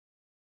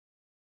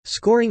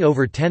Scoring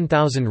over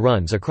 10,000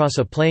 runs across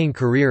a playing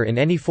career in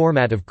any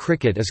format of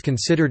cricket is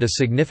considered a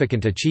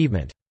significant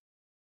achievement.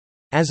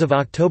 As of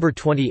October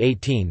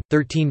 2018,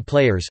 13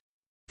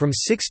 players—from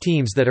 6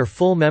 teams that are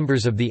full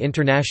members of the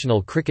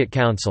International Cricket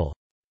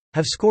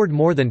Council—have scored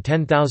more than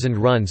 10,000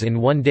 runs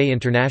in one-day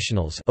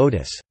internationals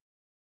 (ODIs).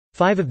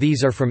 5 of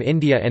these are from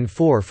India and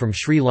 4 from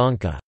Sri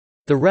Lanka.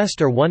 The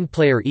rest are one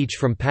player each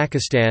from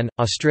Pakistan,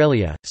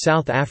 Australia,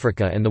 South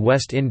Africa and the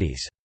West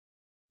Indies.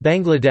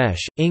 Bangladesh,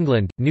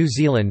 England, New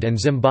Zealand and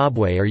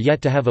Zimbabwe are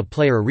yet to have a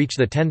player reach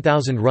the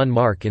 10,000-run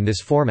mark in this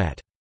format.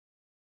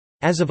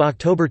 As of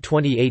October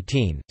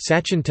 2018,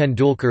 Sachin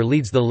Tendulkar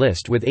leads the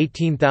list with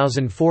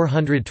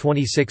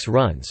 18,426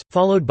 runs,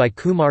 followed by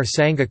Kumar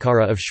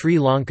Sangakkara of Sri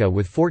Lanka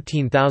with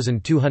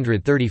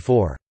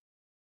 14,234.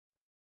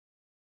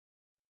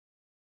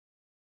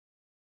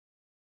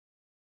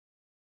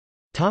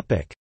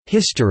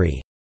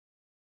 History.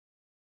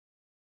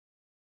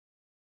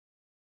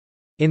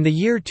 In the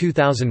year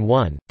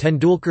 2001,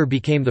 Tendulkar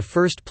became the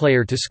first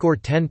player to score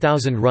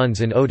 10,000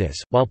 runs in ODIs,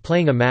 while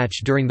playing a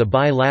match during the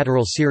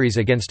bilateral series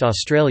against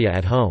Australia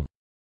at home.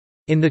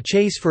 In the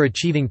chase for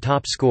achieving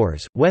top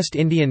scores, West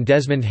Indian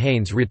Desmond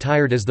Haynes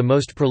retired as the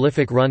most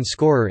prolific run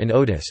scorer in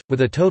ODIs,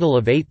 with a total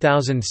of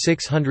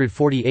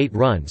 8,648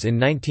 runs in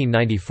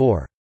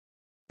 1994.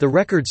 The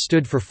record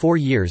stood for 4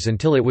 years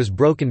until it was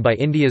broken by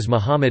India's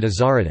Mohammad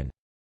Azharuddin.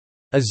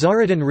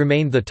 Azharuddin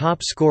remained the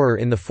top scorer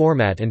in the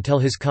format until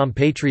his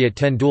compatriot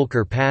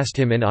Tendulkar passed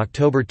him in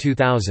October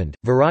 2000.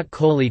 Virat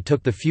Kohli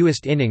took the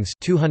fewest innings,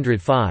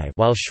 205,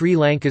 while Sri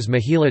Lanka's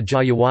Mahela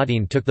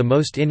Jayawardene took the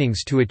most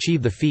innings to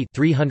achieve the feat,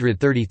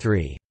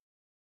 333.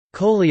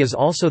 Kohli is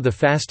also the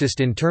fastest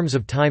in terms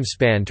of time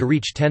span to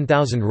reach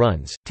 10,000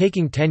 runs,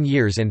 taking 10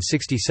 years and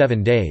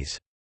 67 days.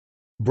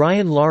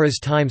 Brian Lara's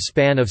time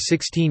span of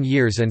 16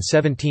 years and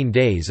 17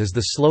 days is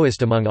the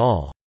slowest among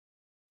all.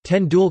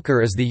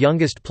 Tendulkar is the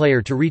youngest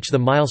player to reach the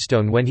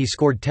milestone when he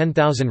scored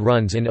 10,000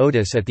 runs in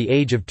ODIs at the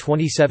age of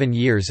 27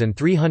 years and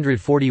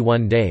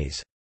 341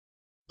 days.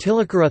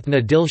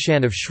 Tilakaratne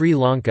Dilshan of Sri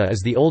Lanka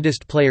is the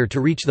oldest player to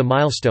reach the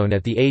milestone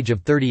at the age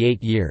of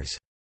 38 years.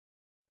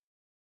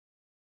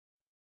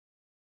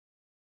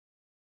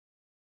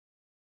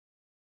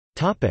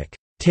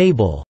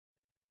 Table.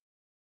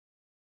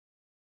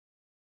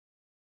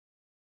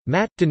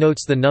 Mat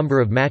denotes the number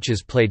of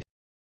matches played.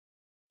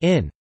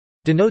 In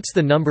denotes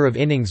the number of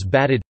innings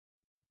batted.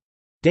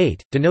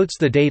 Date denotes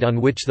the date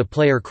on which the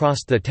player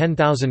crossed the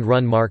 10,000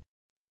 run mark.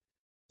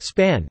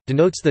 Span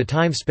denotes the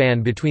time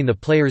span between the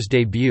player's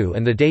debut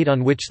and the date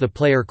on which the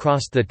player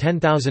crossed the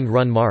 10,000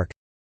 run mark.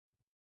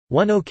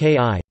 1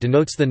 OKI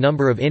denotes the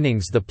number of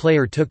innings the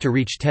player took to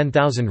reach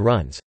 10,000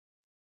 runs.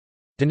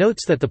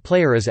 Denotes that the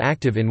player is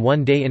active in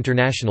one-day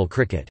international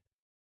cricket.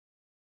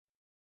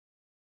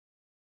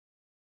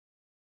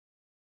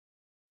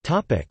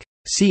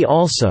 See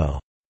also: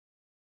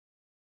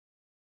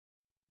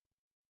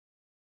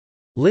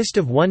 List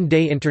of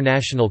one-day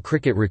international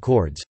cricket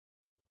records.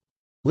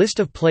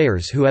 List of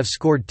players who have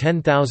scored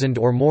 10,000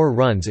 or more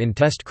runs in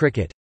Test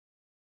cricket.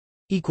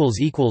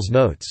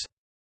 Notes